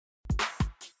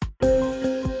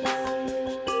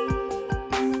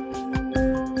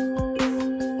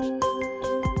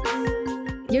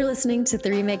listening to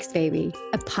Three Makes Baby,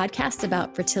 a podcast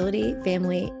about fertility,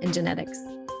 family, and genetics.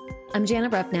 I'm Jana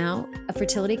Rupnow, a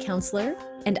fertility counselor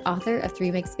and author of Three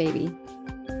Makes Baby.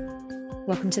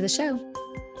 Welcome to the show.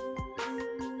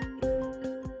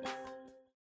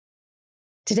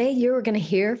 Today, you're going to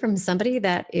hear from somebody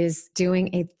that is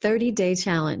doing a 30-day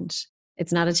challenge.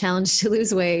 It's not a challenge to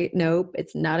lose weight. Nope.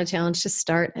 It's not a challenge to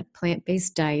start a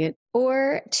plant-based diet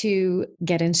or to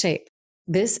get in shape.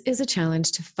 This is a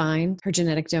challenge to find her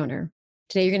genetic donor.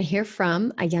 Today, you're going to hear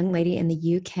from a young lady in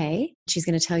the UK. She's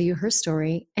going to tell you her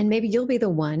story, and maybe you'll be the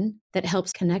one that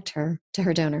helps connect her to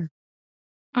her donor.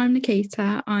 I'm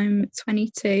Nikita. I'm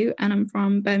 22 and I'm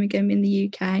from Birmingham in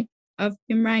the UK. I've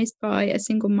been raised by a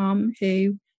single mum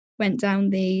who went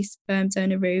down the sperm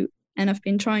donor route, and I've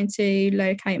been trying to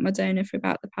locate my donor for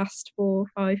about the past 4 or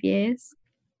 5 years.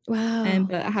 Wow.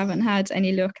 But I haven't had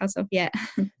any luck as of yet.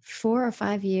 4 or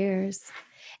 5 years.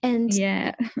 And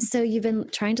yeah. So you've been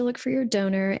trying to look for your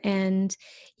donor, and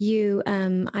you,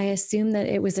 I assume that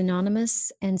it was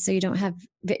anonymous, and so you have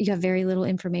very little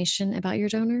information about your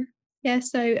donor? Yeah,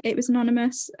 so it was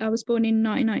anonymous. I was born in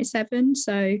 1997.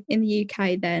 So in the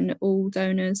UK then, all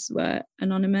donors were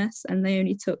anonymous and they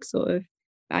only took sort of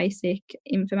basic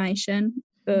information.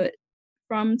 But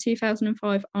from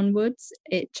 2005 onwards,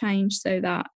 it changed so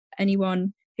that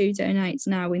anyone who donates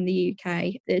now in the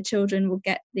UK, their children will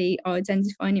get the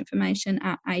identifying information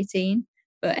at 18,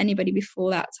 but anybody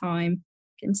before that time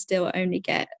can still only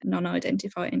get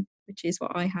non-identifying, which is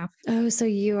what I have. Oh, so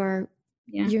you're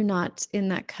not in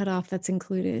that cutoff that's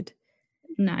included?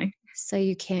 No. So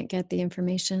you can't get the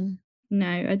information?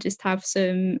 No, I just have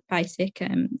some basic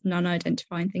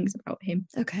non-identifying things about him.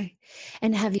 Okay.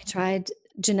 And have you tried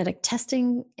genetic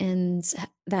testing and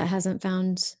that hasn't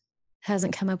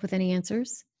come up with any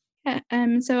answers? Yeah,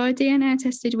 so I DNA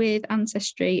tested with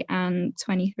Ancestry and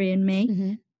 23andMe.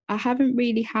 Mm-hmm. I haven't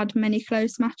really had many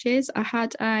close matches. I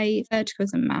had a third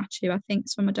cousin match who I think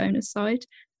is from my donor's side,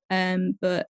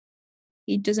 but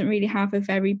he doesn't really have a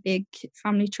very big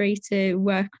family tree to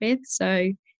work with,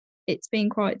 so it's been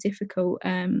quite difficult.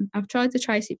 I've tried to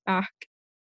trace it back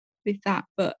with that,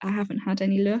 but I haven't had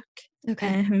any luck.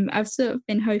 Okay. I've sort of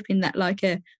been hoping that like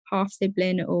a half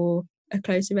sibling or a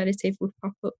closer relative would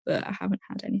pop up, but I haven't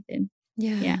had anything.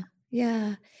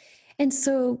 Yeah. And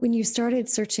so when you started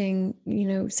searching,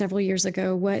 several years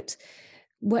ago, what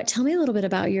tell me a little bit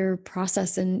about your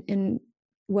process and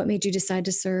what made you decide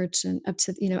to search and up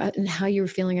to, and how you were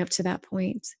feeling up to that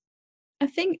point? I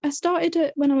think I started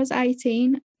it when I was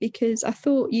 18 because I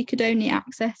thought you could only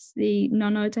access the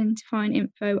non-identifying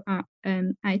info at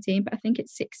 18, but I think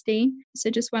it's 16.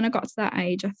 So just when I got to that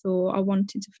age, I thought I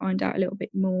wanted to find out a little bit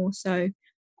more. So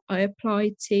I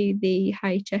applied to the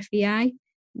HFEA,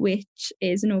 which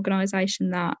is an organisation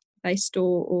that they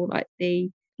store all like the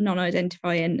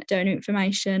non-identifying donor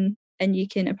information, and you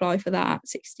can apply for that at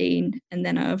 16. And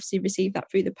then I obviously received that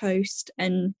through the post,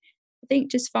 and I think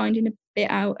just finding a bit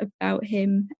out about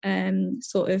him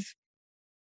sort of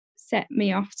set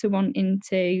me off to wanting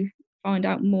to find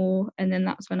out more. And then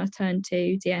that's when I turned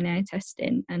to DNA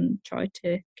testing and tried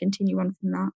to continue on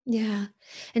from that. Yeah.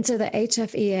 And so the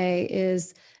HFEA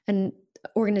is an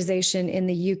organization in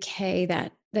the UK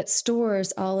that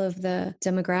stores all of the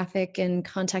demographic and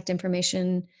contact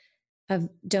information of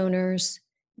donors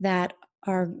that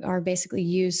are basically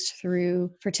used through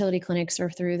fertility clinics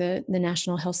or through the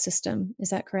national health system.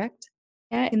 Is that correct?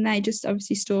 Yeah, and they just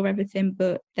obviously store everything,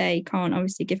 but they can't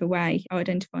obviously give away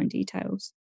identifying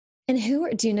details. And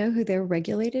do you know who they're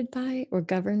regulated by or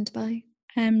governed by?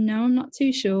 No, I'm not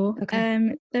too sure. Okay.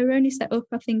 They were only set up,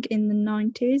 I think, in the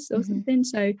 90s or something.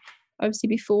 So obviously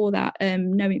before that,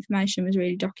 no information was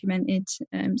really documented.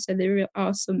 So there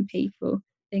are some people,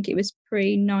 I think it was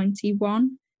pre-91,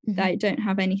 they don't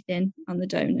have anything on the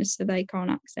donors, so they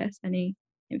can't access any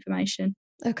information.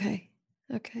 Okay.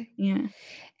 Yeah.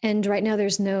 And right now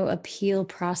there's no appeal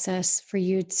process for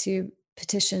you to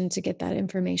petition to get that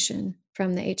information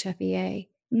from the HFEA?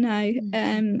 No.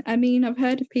 I mean, I've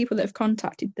heard of people that have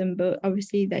contacted them, but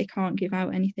obviously they can't give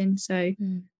out anything, so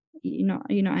you're not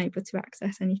able to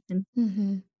access anything.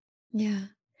 Yeah.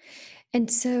 And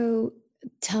so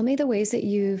tell me the ways that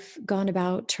you've gone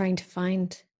about trying to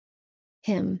find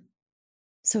him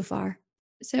so far.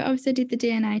 So obviously I did the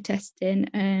DNA testing.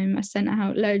 I sent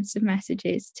out loads of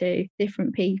messages to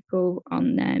different people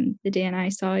on the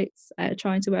DNA sites,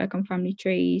 trying to work on family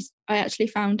trees. I actually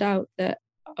found out that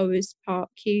I was part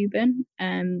Cuban.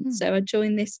 So I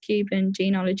joined this Cuban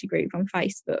genealogy group on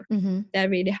Facebook. They're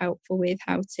really helpful with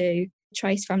how to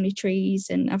trace family trees,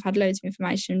 and I've had loads of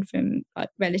information from like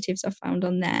relatives I found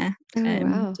on there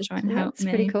Wow. to try and help me.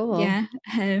 That's pretty cool. Yeah.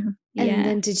 And Yeah.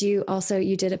 then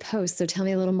you did a post. So tell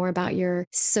me a little more about your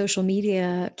social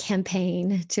media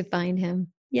campaign to find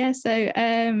him. Yeah, so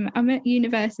I'm at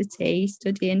university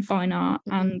studying fine art,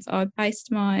 Mhm. and I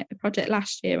based my project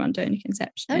last year on donor Oh,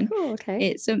 conception. cool.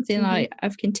 Okay. It's something Mhm. like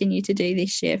I've continued to do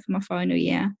this year for my final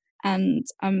year. And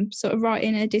I'm sort of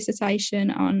writing a dissertation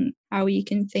on how you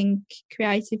can think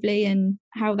creatively and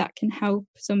how that can help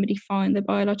somebody find their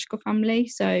biological family.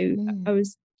 So I Mm.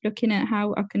 was looking at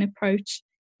how I can approach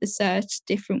the search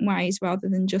different ways rather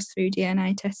than just through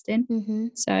DNA testing. Mhm.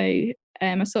 So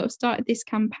I sort of started this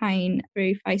campaign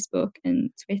through Facebook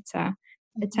and Twitter,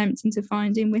 Mhm. attempting to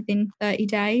find him within 30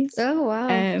 days. Oh, wow.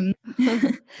 Um,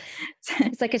 so,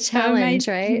 It's like a so I made, challenge,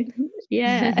 right?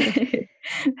 yeah,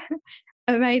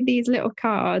 I made these little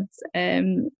cards,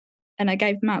 and I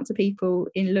gave them out to people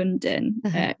in London,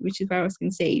 Uh-huh. which is where I was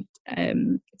conceived,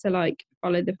 to like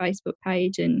follow the Facebook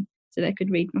page and so they could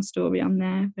read my story on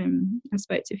there. I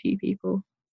spoke to a few people,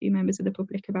 a few members of the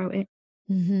public about it.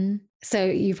 So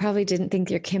you probably didn't think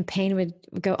your campaign would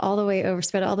go all the way over,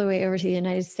 spread all the way over to the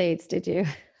United States, did you?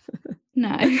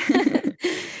 No.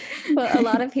 Well, a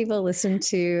lot of people listen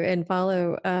to and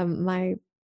follow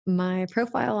my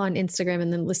profile on Instagram,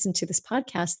 and then listen to this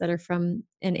podcast that are from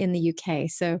and in the UK.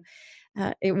 So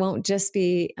it won't just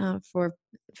be for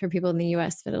people in the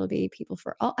US, but it'll be people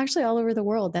for actually all over the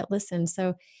world that listen.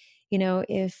 So,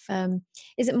 if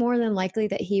is it more than likely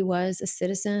that he was a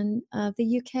citizen of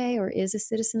the UK or is a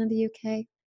citizen of the UK?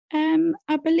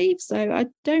 I believe so. I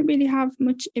don't really have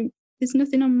much. There's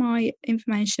nothing on my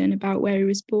information about where he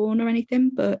was born or anything,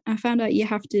 but I found out you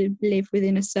have to live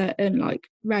within a certain like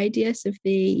radius of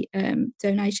the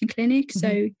donation clinic. Mhm.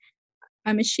 So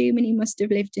I'm assuming he must have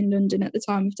lived in London at the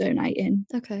time of donating.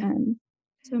 Okay. Um,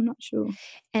 so I'm not sure.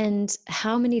 And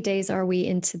how many days are we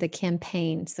into the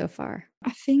campaign so far? I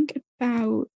think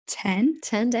about 10.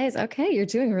 10 days. Okay, you're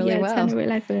doing really Yeah, 10 well. or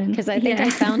 11. Because I think Yeah. I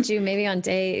found you maybe on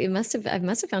I must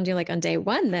have found you like on day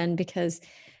one then, because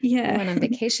you Yeah. went on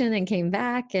vacation and came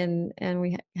back, and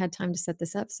we had time to set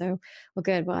this up. So, well,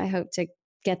 good. Well, I hope to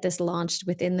get this launched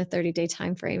within the 30-day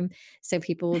time frame so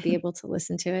people will be able to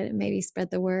listen to it and maybe spread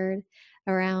the word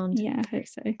around. Yeah, I hope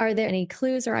so. Are there any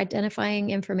clues or identifying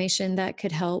information that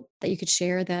could help that you could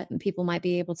share that people might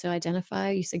be able to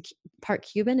identify? You said part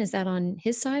Cuban. Is that on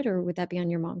his side or would that be on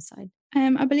your mom's side?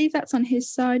 I believe that's on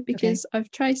his side Okay. because I've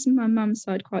traced my mum's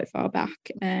side quite far back,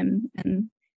 and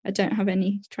I don't have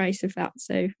any trace of that,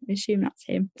 so I assume that's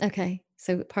him. Okay.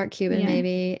 So part Cuban, Yeah.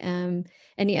 maybe.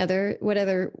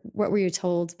 What were you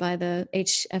told by the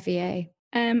HFEA?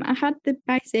 I had the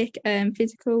basic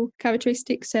physical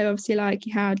characteristics. So obviously, like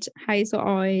he had hazel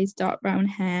eyes, dark brown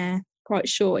hair, quite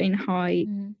short in height.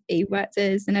 Mhm. He worked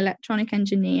as an electronic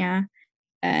engineer.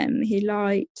 He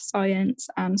liked science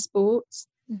and sports.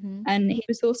 Mhm. And he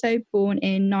was also born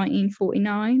in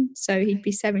 1949, so he'd Okay.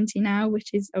 be 70 now, which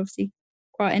is obviously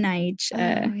quite an age Oh, for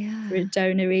a yeah.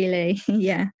 donor, really.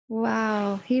 Yeah,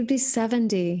 Wow. He'd be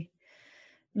 70.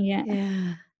 yeah.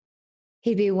 Yeah.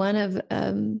 He'd be one of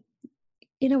the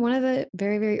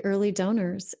very, very early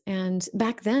donors. And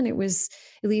back then it was,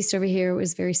 at least over here, it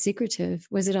was very secretive.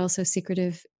 Was it also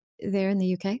secretive there in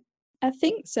the UK? I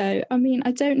think so. I mean,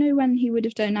 I don't know when he would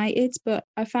have donated, but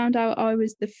I found out I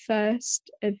was the first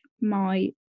of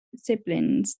my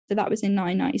siblings. So that was in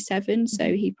 1997. So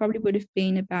Mhm. he probably would have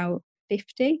been about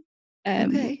 50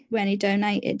 Okay. when he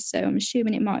donated. So I'm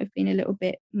assuming it might have been a little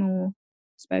bit more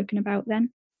spoken about then.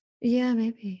 Yeah,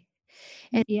 maybe.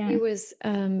 And he Yeah. was,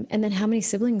 and then how many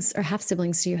siblings or half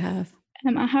siblings do you have?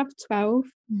 I have 12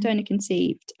 Mhm. donor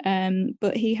conceived,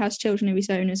 but he has children of his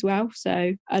own as well.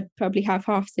 So I'd probably have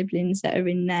half siblings that are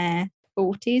in their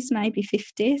 40s, maybe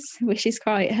 50s, which is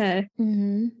quite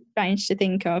Mhm. strange to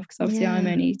think of because obviously I'm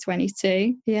Yeah. only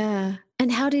 22. Yeah.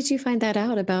 And how did you find that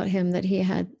out about him, that he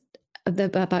had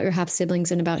about your half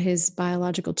siblings and about his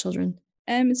biological children?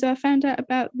 So I found out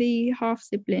about the half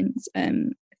siblings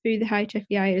through the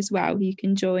HFEA as well. You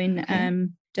can join Okay.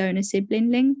 donor sibling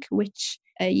link, which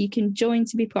you can join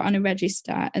to be put on a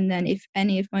register. And then if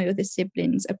any of my other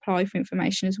siblings apply for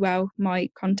information as well, my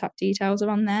contact details are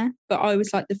on there. But I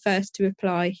was like the first to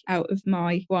apply out of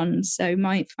my ones. So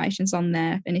my information's on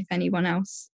there. And if anyone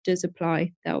else does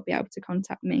apply, they'll be able to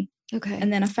contact me. And Okay.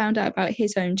 then I found out about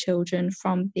his own children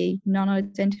from the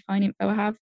non-identifying info I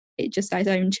have. It just says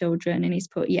own children and he's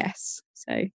put yes.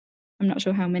 So I'm not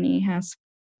sure how many he has.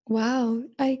 Wow.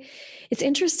 I It's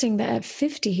interesting that at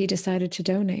 50 he decided to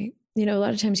donate. A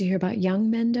lot of times you hear about young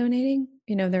men donating,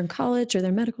 they're in college or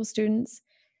they're medical students.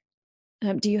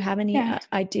 Do you have any Yeah,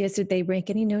 ideas? Did they make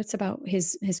any notes about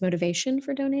his motivation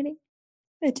for donating?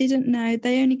 I didn't know.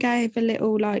 They only gave a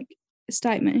little like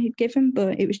statement he'd given,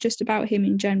 but it was just about him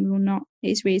in general, not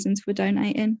his reasons for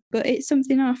donating. But it's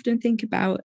something I often think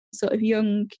about, sort of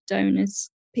young donors.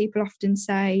 People often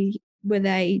say, were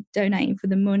they donating for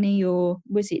the money, or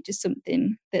was it just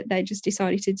something that they just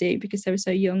decided to do because they were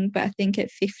so young? But I think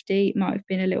at 50, it might have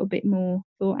been a little bit more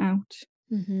thought out.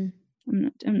 Mm-hmm.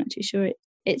 I'm not too sure.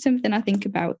 It's something I think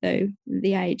about, though,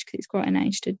 the age, because it's quite an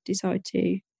age to decide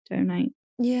to donate.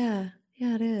 Yeah.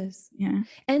 Yeah, it is. Yeah.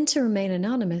 And to remain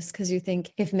anonymous, because you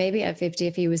think if maybe at 50,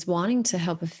 if he was wanting to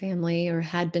help a family or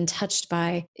had been touched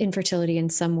by infertility in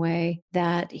some way,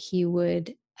 that he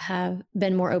would have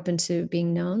been more open to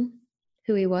being known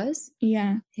who he was.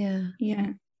 Yeah. Yeah. Yeah.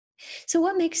 So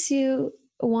what makes you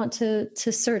want to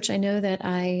search? I know that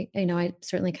I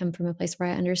certainly come from a place where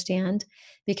I understand,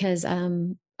 because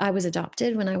I was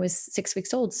adopted when I was 6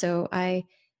 weeks old. So I've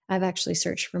actually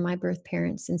searched for my birth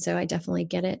parents. And so I definitely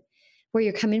get it where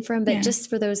you're coming from. But Yeah. just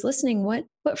for those listening, what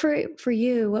for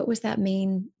you, what was that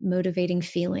main motivating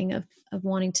feeling of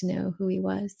wanting to know who he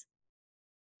was?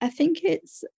 I think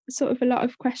it's sort of a lot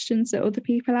of questions that other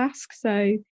people ask.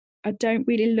 So I don't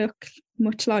really look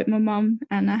much like my mum,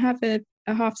 and I have a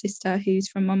half sister who's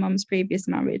from my mum's previous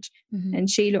marriage, Mm-hmm. and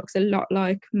she looks a lot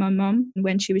like my mum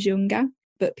when she was younger.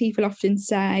 But people often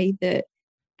say that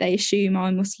they assume I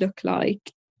must look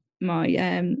like my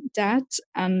dad,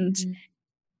 and Mm-hmm.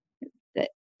 that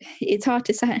it's hard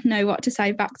to know what to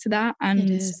say back to that. It And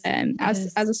is.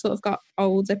 as I sort of got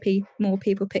older, more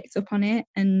people picked up on it,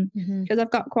 and Mm-hmm. because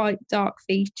I've got quite dark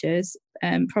features,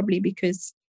 probably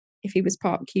because if he was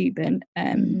part Cuban,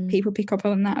 Mm-hmm. people pick up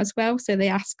on that as well. So they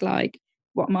ask like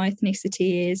what my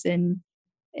ethnicity is, and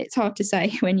it's hard to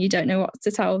say when you don't know what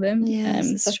to tell them. Yes,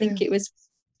 So I it's think true. it was,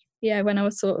 when I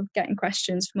was sort of getting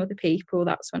questions from other people,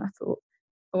 that's when I thought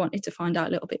I wanted to find out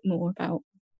a little bit more about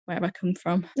where I come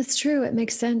from. That's true. It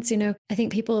makes sense. I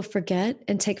think people forget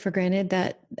and take for granted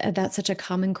that that's such a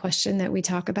common question that we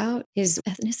talk about is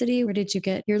ethnicity. Where did you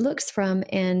get your looks from?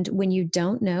 And when you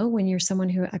don't know, when you're someone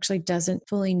who actually doesn't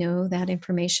fully know that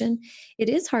information, it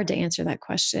is hard to answer that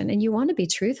question. And you want to be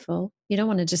truthful. You don't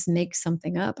want to just make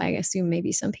something up. I assume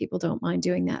maybe some people don't mind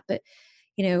doing that. But,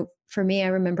 for me, I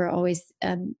remember always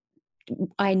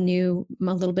I knew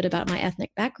a little bit about my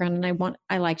ethnic background, and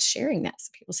I liked sharing that. So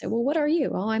people say, well, what are you?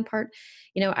 Well, I'm part,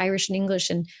 Irish and English.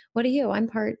 And what are you? I'm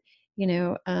part,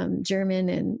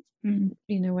 German and,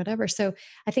 whatever. So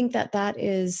I think that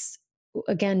is,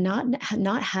 again,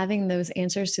 not having those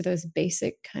answers to those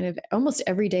basic kind of almost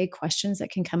everyday questions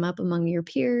that can come up among your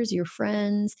peers, your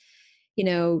friends,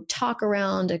 talk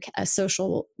around a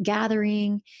social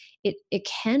gathering. It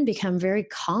can become very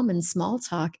common small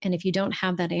talk. And if you don't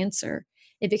have that answer,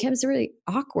 it becomes really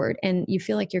awkward, and you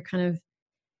feel like you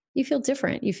feel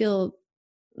different. You feel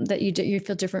that you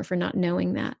feel different for not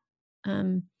knowing that.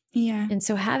 Um, Yeah. and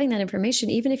so having that information,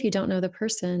 even if you don't know the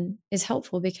person, is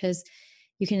helpful, because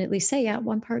you can at least say, yeah,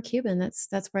 one part Cuban. That's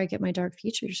where I get my dark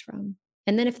features from.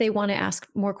 And then if they want to ask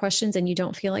more questions and you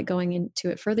don't feel like going into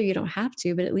it further, you don't have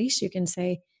to, but at least you can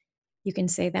say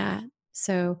that.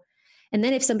 So, and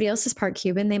then if somebody else is part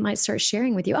Cuban, they might start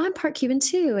sharing with you, oh, I'm part Cuban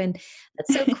too. And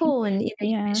that's so cool. And you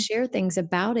Yeah. can share things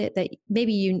about it that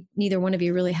maybe neither one of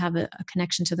you really have a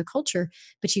connection to the culture,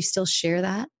 but you still share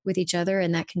that with each other.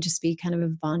 And that can just be kind of a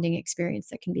bonding experience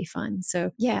that can be fun.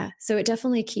 So yeah, so it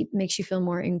definitely makes you feel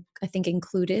more, I think,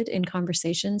 included in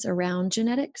conversations around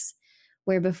genetics,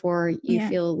 where before you Yeah.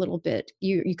 feel a little bit,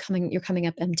 you're coming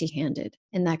up empty handed,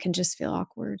 and that can just feel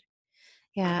awkward.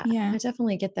 Yeah, Yeah. I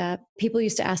definitely get that. People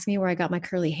used to ask me where I got my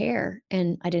curly hair,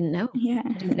 and I didn't know. Yeah.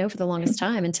 I didn't know for the longest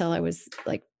time until I was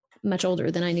like much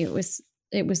older. Than I knew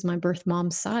it was my birth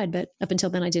mom's side, but up until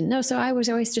then I didn't know. So I was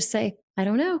always just say, I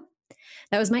don't know.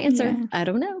 That was my answer. Yeah. I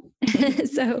don't know.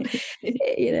 So,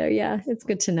 yeah, it's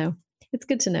good to know. It's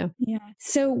good to know. Yeah.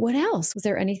 So what else? Was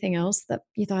there anything else that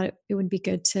you thought it would be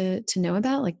good to know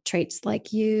about, like traits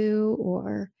like you,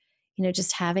 or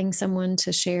just having someone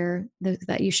to share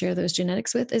that you share those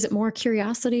genetics with? Is it more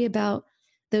curiosity about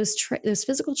those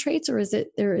physical traits, or is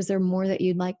there more that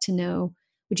you'd like to know?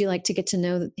 Would you like to get to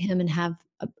know him and have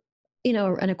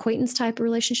an acquaintance type of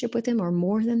relationship with him, or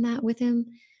more than that with him?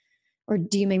 Or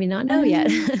do you maybe not know yet?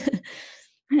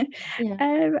 Um,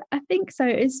 Yeah. I think so.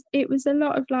 It was a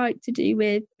lot of like to do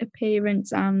with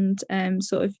appearance and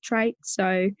sort of traits.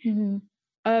 So Hmm.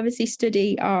 I obviously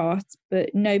study art,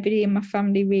 but nobody in my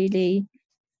family really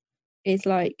is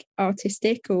like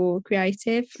artistic or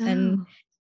creative. And Oh.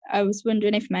 I was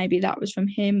wondering if maybe that was from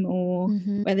him, or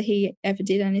Hmm. whether he ever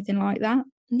did anything like that.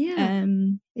 Yeah.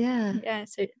 Um, Yeah. yeah,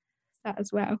 so that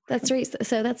as well. That's right.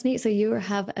 So that's neat. So you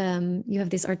have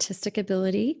this artistic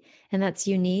ability, and that's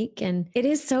unique. And it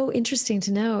is so interesting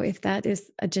to know if that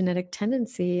is a genetic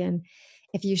tendency, and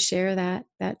if you share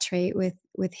that trait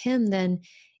with him, then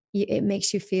it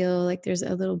makes you feel like there's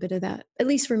a little bit of that. At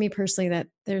least for me personally, that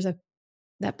there's a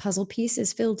that puzzle piece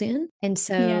is filled in, and Yeah.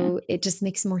 so it just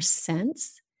makes more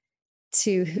sense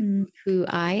to Mm. who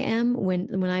I am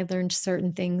when I learned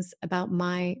certain things about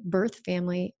my birth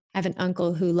family. I have an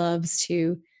uncle who loves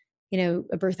to,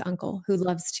 a birth uncle who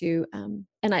loves to,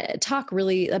 and I talk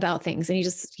really about things, and he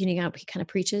just, he kind of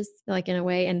preaches like in a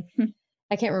way, and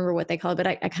I can't remember what they call it, but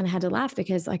I kind of had to laugh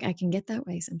because like I can get that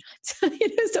way sometimes.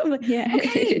 So I'm like, Yeah.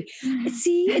 okay,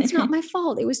 see, it's not my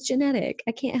fault. It was genetic.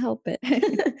 I can't help it.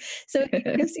 So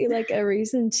it gives you like a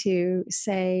reason to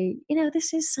say,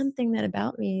 this is something that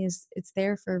about me is it's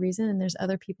there for a reason. And there's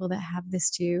other people that have this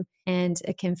too. And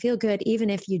it can feel good, even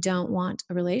if you don't want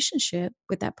a relationship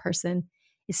with that person.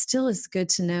 It still is good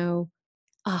to know,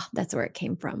 that's where it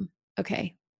came from.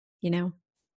 Okay. You know,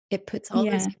 it puts all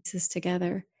those Yeah. pieces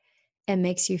together and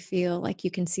makes you feel like you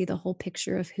can see the whole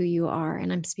picture of who you are.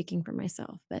 And I'm speaking for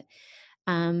myself, but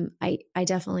I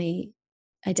definitely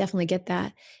get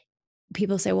that.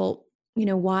 People say, well,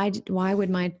 why would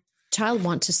my child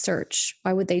want to search?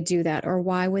 Why would they do that? Or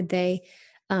why would they,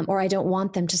 or I don't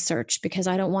want them to search because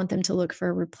I don't want them to look for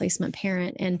a replacement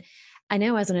parent. And I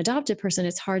know as an adopted person,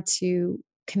 it's hard to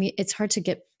it's hard to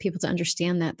get people to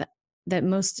understand that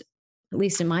most, at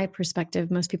least in my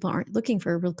perspective, most people aren't looking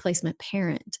for a replacement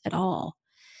parent at all.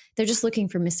 They're just looking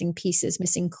for missing pieces,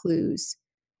 missing clues,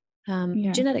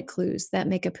 Yeah. genetic clues that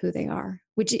make up who they are.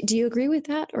 Do you agree with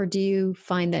that? Or do you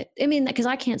find that, I mean, because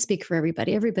I can't speak for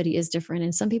everybody. Everybody is different.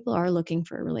 And some people are looking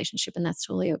for a relationship, and that's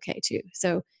totally okay too.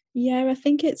 So, Yeah, I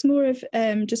think it's more of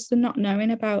just the not knowing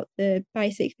about the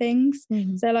basic things.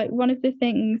 mhm. So, like one of the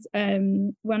things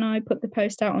when I put the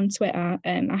post out on Twitter,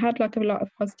 I had like a lot of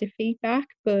positive feedback,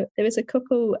 but there was a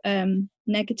couple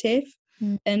negative,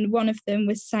 Mm. and one of them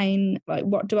was saying like,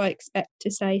 "What do I expect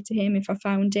to say to him if I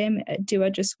found him? Do I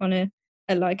just want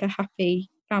like a happy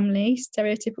family,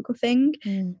 stereotypical thing?"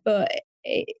 Mm. But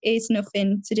it is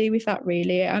nothing to do with that,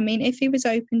 really. I mean, if he was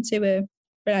open to a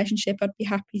relationship, I'd be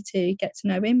happy to get to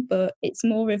know him, but it's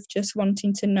more of just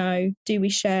wanting to know, do we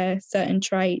share certain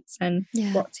traits and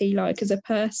Yeah. what's he like as a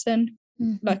person?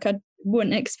 Mhm. Like, I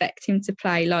wouldn't expect him to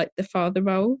play like the father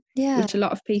role, Yeah. which a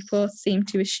lot of people seem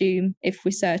to assume if we're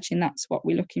searching, that's what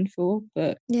we're looking for,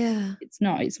 but Yeah. it's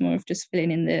not. It's more of just filling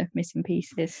in the missing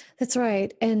pieces. That's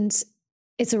right. And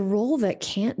it's a role that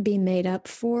can't be made up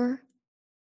for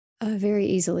very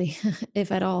easily,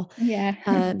 if at all,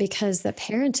 Yeah. because the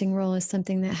parenting role is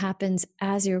something that happens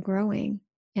as you're growing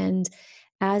and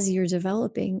as you're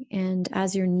developing and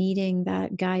as you're needing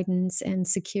that guidance and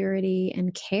security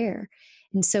and care.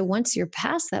 And so once you're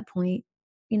past that point,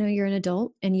 you're an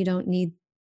adult and you don't need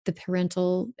the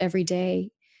parental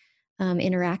everyday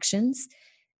interactions,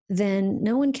 then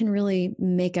no one can really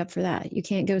make up for that. You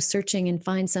can't go searching and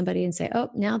find somebody and say, "Oh,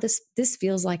 now this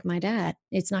feels like my dad."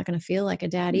 It's not going to feel like a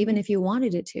dad, even Mhm. if you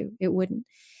wanted it to. It wouldn't,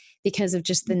 because of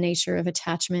just the nature of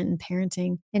attachment and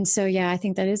parenting. And so, yeah, I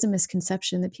think that is a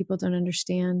misconception that people don't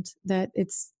understand that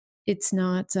it's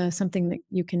not something that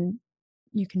you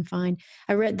can find.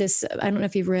 I read this. I don't know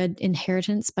if you've read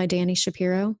Inheritance by Danny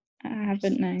Shapiro. I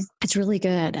haven't, no. It's really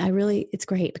good. It's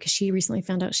great because she recently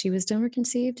found out she was donor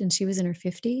conceived and she was in her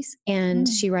 50s. And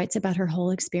Oh, she writes about her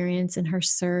whole experience and her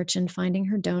search and finding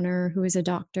her donor, who is a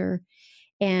doctor,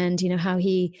 and, how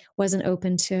he wasn't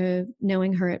open to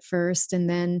knowing her at first. And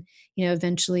then,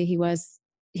 eventually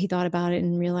he thought about it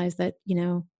and realized that,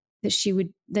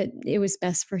 that it was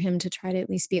best for him to try to at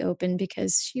least be open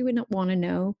because she would not want to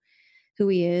know who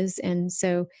he is. And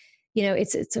so,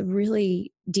 it's a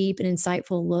really deep and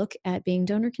insightful look at being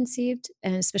donor conceived,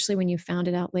 and especially when you found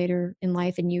it out later in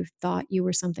life and you thought you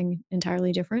were something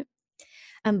entirely different.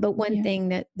 But one yeah. thing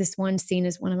that this one scene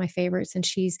is one of my favorites, and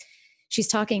she's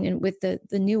talking with the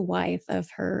new wife of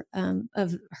her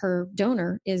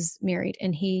donor is married,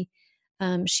 and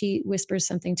she whispers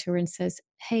something to her and says,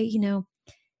 "Hey,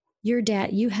 your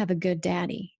dad, you have a good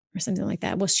daddy," or something like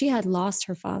that. Well, she had lost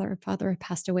her father. Her father had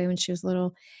passed away when she was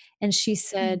little. And she Mm.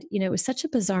 said, it was such a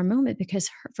bizarre moment because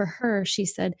for her, she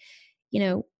said,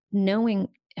 knowing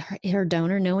her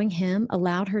donor, knowing him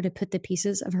allowed her to put the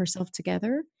pieces of herself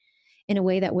together in a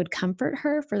way that would comfort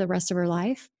her for the rest of her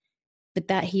life, but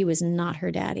that he was not her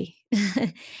daddy. Yeah.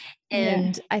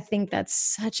 And I think that's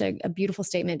such a beautiful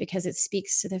statement because it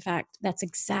speaks to the fact that's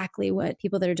exactly what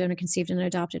people that are donor conceived and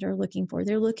adopted are looking for.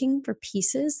 They're looking for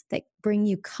pieces that bring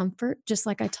you comfort, just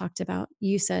like I talked about.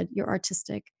 You said you're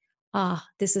artistic.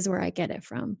 This is where I get it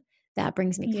from. That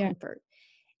brings me Yeah. comfort.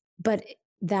 But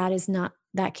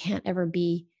that can't ever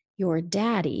be your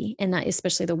daddy, and not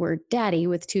especially the word daddy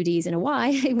with 2 D's and a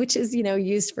Y, which is,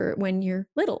 used for when you're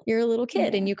little. You're a little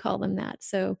kid Yeah. and you call them that.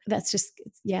 So that's just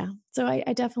yeah. So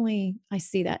I definitely I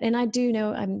see that. And I do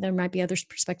know there might be other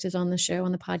perspectives on the show,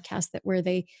 on the podcast, that where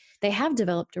they have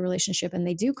developed a relationship and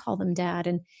they do call them dad.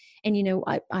 And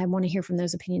I want to hear from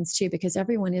those opinions too, because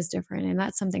everyone is different. And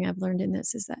that's something I've learned in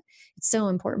this, is that it's so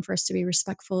important for us to be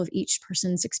respectful of each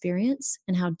person's experience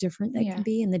and how different they can Yeah.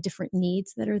 be and the different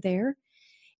needs that are there.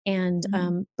 And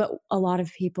Mhm. but a lot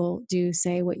of people do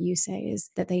say what you say, is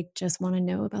that they just want to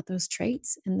know about those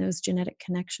traits and those genetic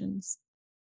connections.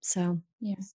 So,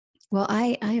 Yeah. well,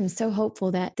 I am so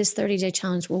hopeful that this 30-day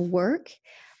challenge will work.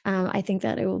 I think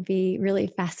that it will be really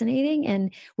fascinating.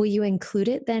 And will you include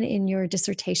it then in your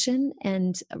dissertation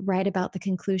and write about the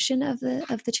conclusion of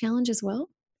the challenge as well?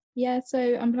 Yeah,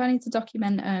 so I'm planning to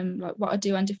document like what I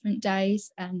do on different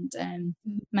days and Mm.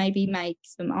 maybe make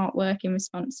some artwork in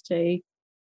response to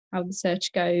how the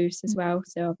search goes as Mm. well.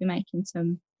 So I'll be making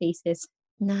some pieces.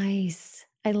 Nice.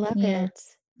 I love Yeah.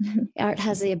 it. Art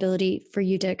has the ability for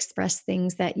you to express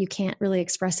things that you can't really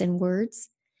express in words.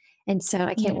 And so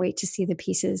I can't Yeah. wait to see the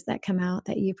pieces that come out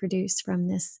that you produce from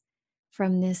this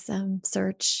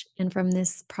search and from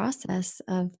this process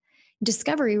of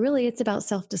discovery. Really, it's about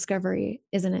self-discovery,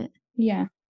 isn't it? Yeah.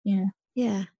 Yeah.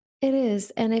 Yeah, it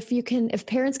is. And if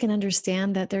parents can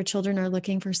understand that their children are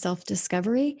looking for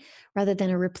self-discovery rather than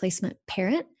a replacement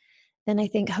parent, then I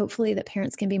think hopefully that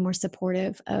parents can be more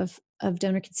supportive of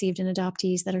donor conceived and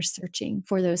adoptees that are searching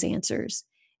for those answers.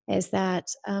 Is that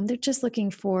they're just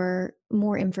looking for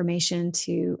more information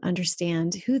to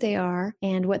understand who they are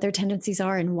and what their tendencies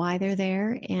are and why they're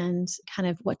there, and kind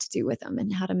of what to do with them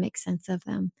and how to make sense of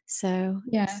them. So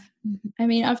Yeah. mhm. I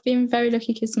mean, I've been very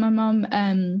lucky because my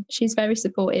mum, she's very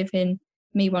supportive in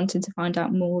me wanting to find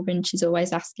out more, and she's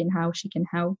always asking how she can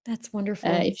help, That's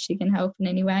wonderful. if she can help in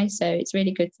any way. So it's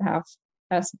really good to have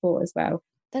her support as well.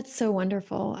 That's so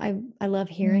wonderful. I love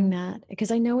hearing Yeah. that,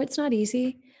 because I know it's not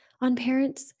easy on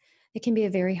parents. It can be a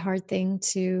very hard thing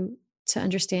to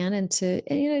understand, and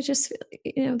just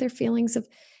their feelings of,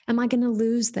 am I going to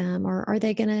lose them, or are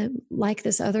they going to like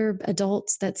this other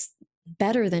adults that's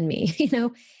better than me,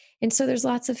 And so there's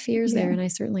lots of fears there, Yeah. and I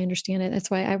certainly understand it. That's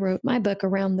why I wrote my book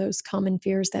around those common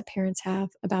fears that parents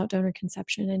have about donor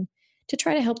conception, and to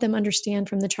try to help them understand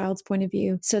from the child's point of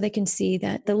view, so they can see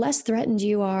that the less threatened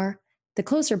you are, the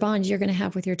closer bond you're going to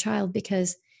have with your child.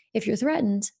 Because if you're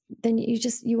threatened, then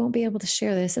you won't be able to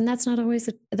share this. And that's not always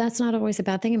a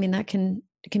bad thing. I mean, it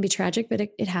can be tragic, but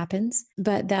it happens.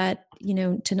 But that,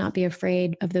 to not be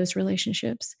afraid of those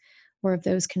relationships or of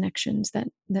those connections that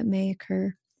may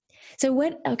occur. So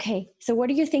what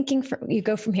are you thinking you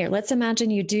go from here? Let's imagine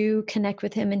you do connect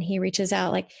with him and he reaches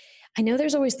out. Like, I know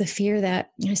there's always the fear,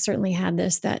 that I certainly had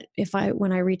this, that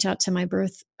when I reach out to my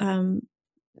birth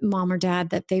mom or dad,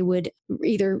 that they would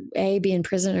either A, be in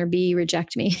prison, or B,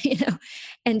 reject me,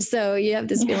 And so you have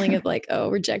this feeling Yeah. of like, oh,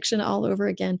 rejection all over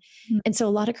again. And so a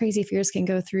lot of crazy fears can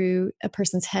go through a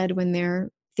person's head when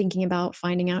they're thinking about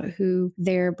finding out who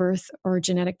their birth or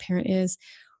genetic parent is.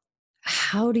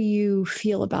 How do you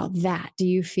feel about that? Do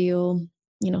you feel,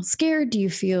 scared? Do you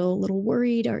feel a little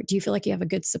worried? Or do you feel like you have a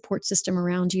good support system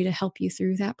around you to help you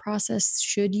through that process?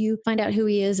 Should you find out who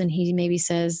he is and he maybe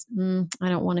says, I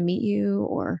don't want to meet you,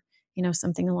 or,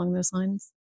 something along those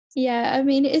lines? Yeah, I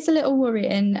mean, it's a little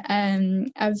worrying.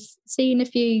 I've seen a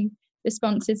few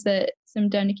responses that some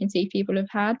donor conceived people have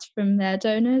had from their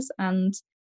donors, and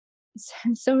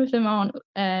some of them aren't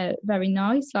very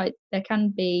nice. Like, they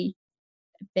can be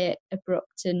a bit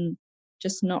abrupt and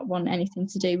just not want anything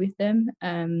to do with them,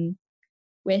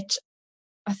 which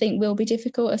I think will be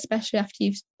difficult, especially after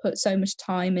you've put so much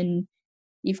time and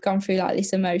you've gone through like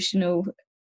this emotional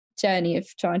journey of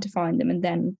trying to find them, and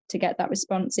then to get that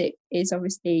response, it is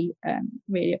obviously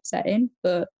really upsetting.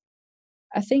 But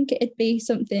I think it'd be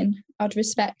something I'd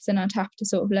respect and I'd have to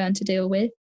sort of learn to deal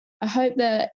with. I hope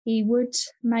that he would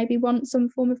maybe want some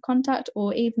form of contact,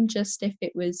 or even just if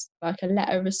it was like a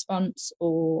letter response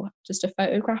or just a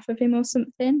photograph of him or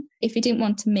something. If he didn't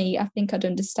want to meet, I think I'd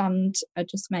understand. I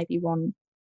just maybe want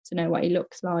to know what he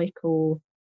looks like, or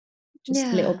just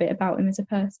a little Yeah. bit about him as a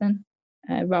person,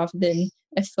 rather than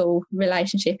a full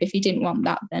relationship. If he didn't want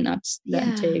that, then I'd learn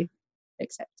Yeah. to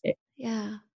accept it.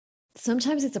 Yeah.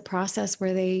 Sometimes it's a process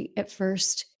where at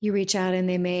first you reach out and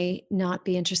they may not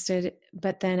be interested,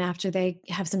 but then after they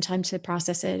have some time to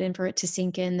process it and for it to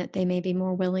sink in, that they may be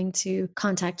more willing to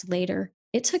contact later.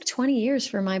 It took 20 years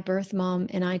for my birth mom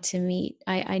and I to meet.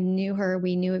 I knew her,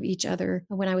 we knew of each other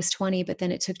when I was 20, but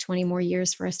then it took 20 more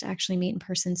years for us to actually meet in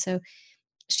person. So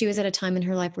she was at a time in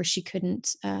her life where she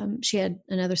couldn't, she had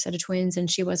another set of twins and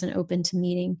she wasn't open to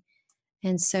meeting.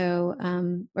 And so,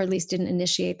 or at least didn't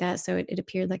initiate that. So it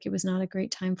appeared like it was not a great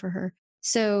time for her.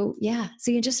 So yeah,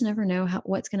 so you just never know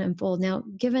what's going to unfold. Now,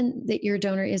 given that your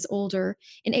donor is older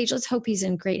in age, let's hope he's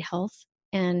in great health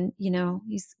and,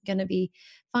 he's going to be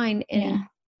fine. And,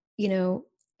 Yeah.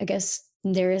 I guess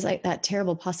there is like that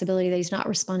terrible possibility that he's not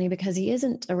responding because he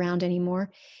isn't around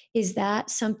anymore. Is that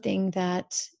something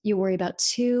that you worry about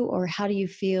too? Or how do you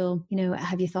feel,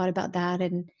 have you thought about that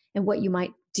and what you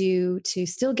might do to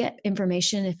still get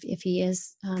information if he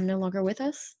is no longer with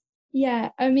us? Yeah,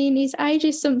 I mean, his age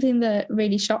is something that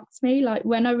really shocked me. Like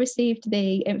when I received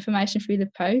the information through the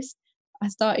post, I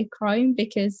started crying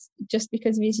because of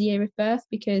his year of birth,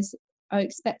 because I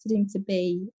expected him to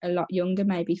be a lot younger,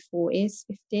 maybe 40s,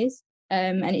 50s.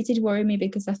 And it did worry me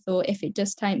because I thought if it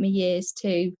does take me years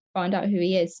to find out who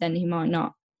he is, then he might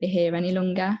not be here any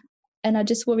longer. And I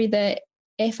just worry that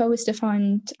if I was to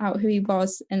find out who he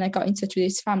was and I got in touch with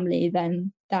his family,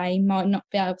 then they might not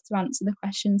be able to answer the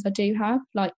questions I do have,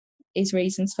 like his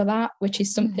reasons for that, which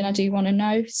is something I Mhm. do want to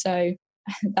know. So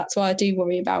that's why I do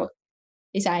worry about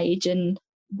his age and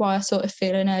why I sort of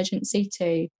feel an urgency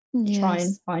to try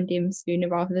and Yes, find him sooner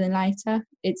rather than later.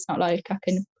 It's not like I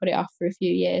can put it off for a few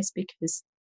years because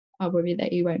I worry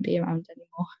that he won't be around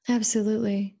anymore.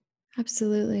 absolutely.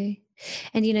 Absolutely.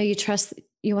 And you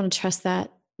want to trust that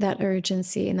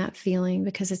urgency and that feeling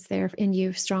because it's there in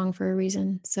you strong for a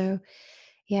reason. So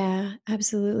yeah,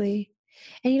 absolutely.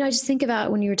 And I just think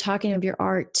about when you were talking of your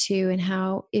art too, and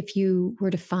how if you were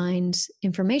to find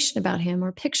information about him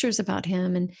or pictures about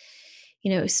him and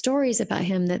stories about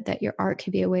him, that your art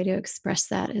could be a way to express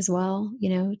that as well,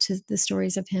 to the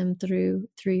stories of him through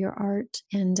your art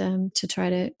and to try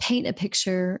to paint a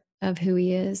picture of who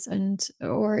he is and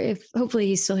or if hopefully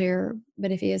he's still here,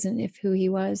 but if he isn't, if who he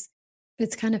was.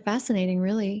 It's kind of fascinating,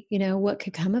 really. What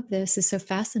could come of this is so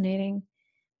fascinating.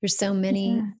 There's so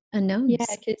many Yeah. Yeah, unknowns.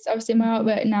 because obviously my Mhm.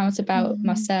 artwork now is about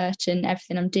my Mhm. search and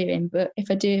everything I'm doing. But if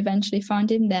I do eventually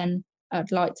find him, then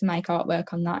I'd like to make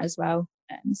artwork on that as well.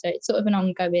 So it's sort of an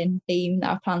ongoing theme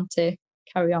that I plan to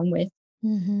carry on with.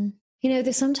 Mhm.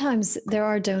 There's sometimes there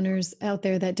are donors out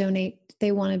there that donate.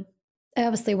 They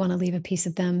obviously want to leave a piece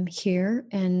of them here,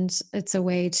 and it's a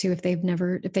way to if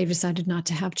they've decided not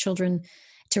to have children,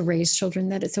 to raise children,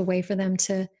 that it's a way for them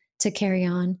to carry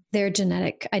on their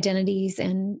genetic identities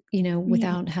and Yeah.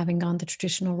 without having gone the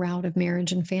traditional route of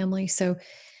marriage and family. So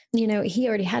he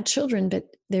already had children,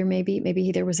 but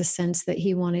maybe there was a sense that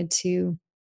he wanted to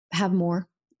have more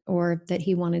or that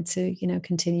he wanted to,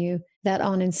 continue that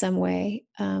on in some way,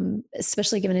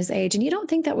 especially given his age. And you don't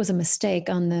think that was a mistake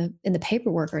in the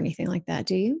paperwork or anything like that,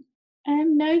 do you?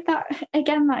 No, that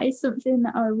again, that is something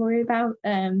that I worry about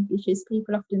because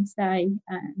people often say,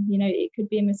 it could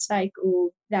be a mistake or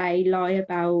they lie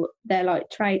about their like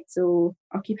traits or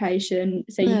occupation.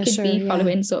 So you Oh, could sure. be Yeah.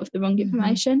 following sort of the wrong Hmm.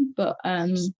 information. But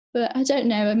I don't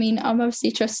know. I mean, I'm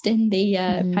obviously trusting the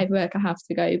Hmm. paperwork I have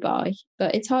to go by,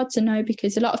 but it's hard to know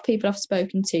because a lot of people I've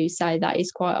spoken to say that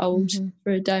is quite old Hmm.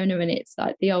 for a donor and it's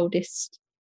like the oldest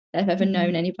they've ever Hmm.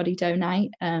 known anybody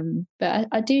donate. But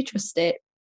I do trust it,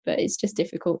 but it's just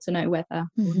difficult to know whether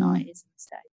or not Hmm. it is a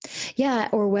mistake. Yeah.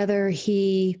 Or whether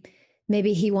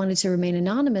maybe he wanted to remain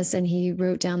anonymous and he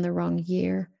wrote down the wrong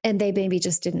year and they maybe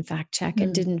just didn't fact check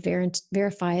and Mm. didn't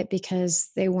verify it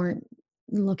because they weren't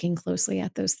looking closely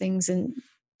at those things. And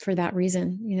for that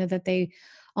reason, that they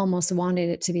almost wanted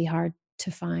it to be hard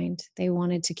to find. They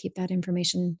wanted to keep that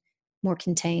information more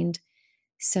contained.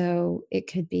 So it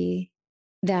could be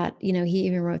that, he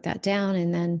even wrote that down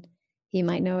and then he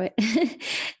might know it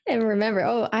and remember,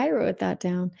 oh, I wrote that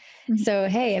down. So,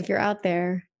 hey, if you're out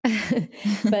there,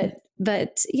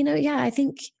 but, yeah, I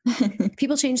think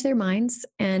people change their minds.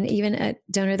 And even a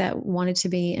donor that wanted to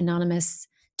be anonymous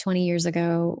 20 years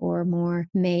ago or more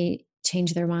may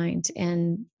change their mind.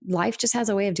 And life just has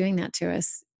a way of doing that to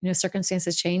us.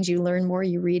 Circumstances change. You learn more,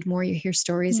 you read more, you hear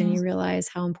stories, and Yeah. you realize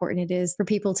how important it is for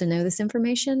people to know this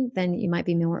information. Then you might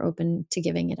be more open to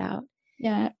giving it out,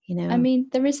 Yeah. you I know? mean,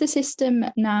 there is a system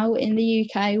now in the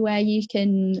UK where you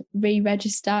can re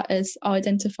register as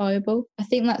identifiable. I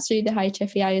think that's through the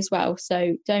HFEA as well.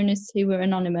 So donors who were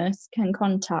anonymous can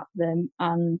contact them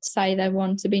and say they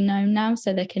want to be known now.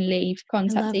 So they can leave I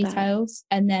contact love that. details.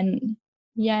 And then,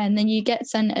 yeah, and then you get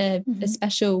sent a Hmm.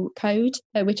 special code,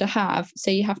 which I have.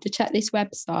 So you have to check this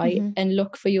website Hmm. and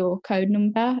look for your code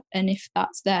number. And if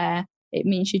that's there, it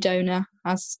means your donor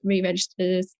has re registered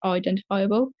as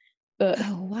identifiable. But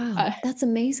Oh, wow. uh, That's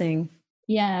amazing.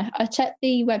 yeah, I checked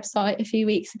the website a few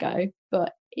weeks ago,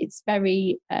 but it's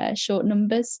very short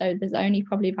numbers. So there's only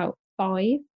probably about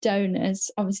five. donors,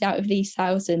 obviously out of these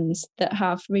thousands, that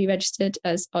have re-registered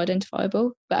as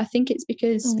identifiable. But I think it's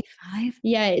because Only 5?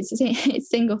 yeah, it's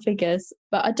single figures.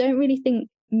 But I don't really think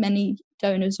many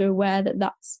donors are aware that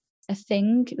that's a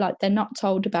thing. Like, they're not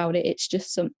told about it. It's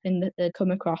just something that they'd come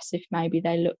across if maybe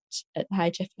they looked at the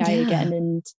HFEA again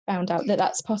and found out that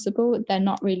that's possible. They're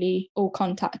not really all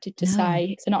contacted to say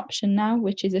it's an option now,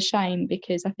 which is a shame,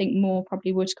 because I think more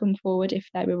probably would come forward if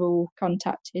they were all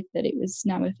contacted that it was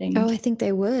now a thing. Oh, I think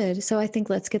they would. So I think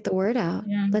let's get the word out.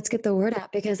 Yeah. Let's get the word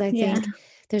out, because I think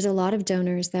there's a lot of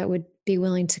donors that would be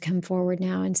willing to come forward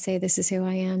now and say, this is who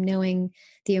I am, knowing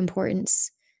the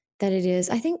importance that it is.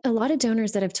 I think a lot of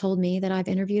donors that have told me, that I've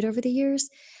interviewed over the years,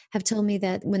 have told me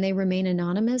that when they remain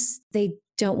anonymous, they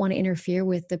don't want to interfere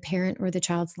with the parent or the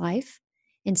child's life.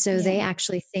 And so they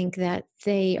actually think that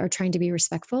they are trying to be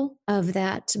respectful of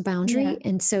that boundary. Yeah.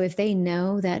 And so if they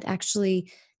know that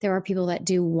actually there are people that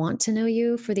do want to know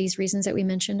you for these reasons that we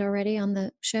mentioned already on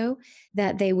the show,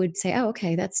 that they would say, oh,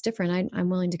 okay, that's different.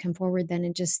 I'm willing to come forward then,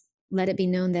 and just let it be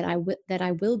known that I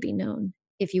will be known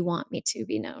if you want me to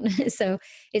be known. So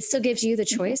it still gives you the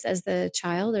choice as the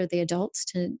child or the adult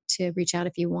to reach out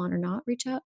if you want or not reach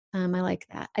out. I like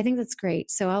that. I think that's great.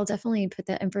 So I'll definitely put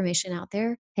that information out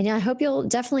there. And yeah, I hope you'll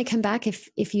definitely come back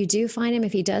if you do find him,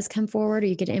 if he does come forward or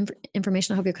you get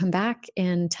information. I hope you'll come back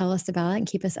and tell us about it and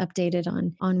keep us updated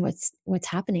on what's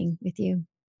happening with you.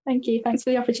 Thank you. Thanks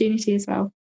for the opportunity as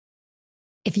well.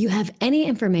 If you have any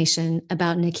information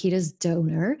about Nikita's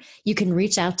donor, you can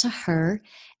reach out to her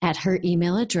at her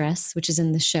email address, which is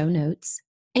in the show notes.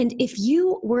 And if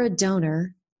you were a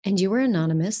donor and you were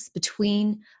anonymous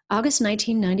between August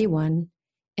 1991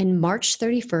 and March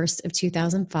 31st of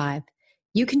 2005,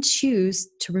 you can choose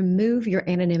to remove your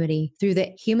anonymity through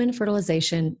the Human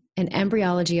Fertilization and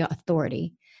Embryology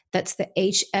Authority. That's the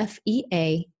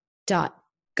hfea.gov.uk.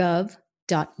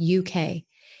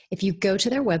 If you go to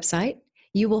their website,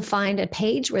 you will find a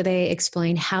page where they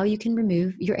explain how you can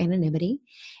remove your anonymity.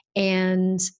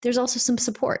 And there's also some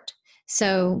support.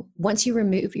 So once you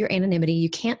remove your anonymity, you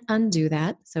can't undo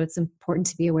that. So it's important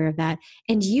to be aware of that.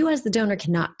 And you as the donor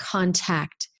cannot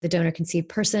contact the donor conceived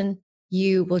person.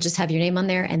 You will just have your name on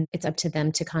there, and it's up to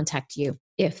them to contact you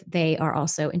if they are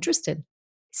also interested.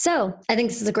 So I think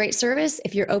this is a great service.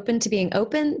 If you're open to being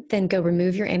open, then go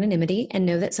remove your anonymity and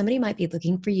know that somebody might be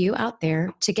looking for you out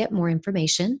there to get more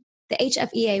information. The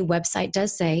HFEA website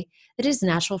does say that it is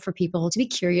natural for people to be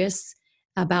curious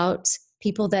about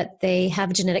people that they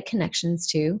have genetic connections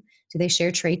to. Do they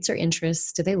share traits or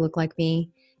interests? Do they look like me?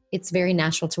 It's very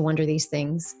natural to wonder these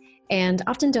things. And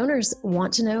often donors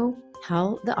want to know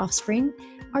how the offspring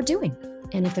are doing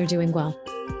and if they're doing well.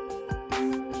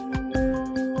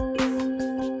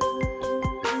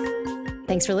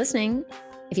 Thanks for listening.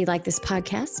 If you like this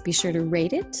podcast, be sure to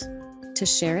rate it, to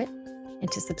share it,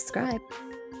 and to subscribe.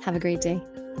 Have a great day.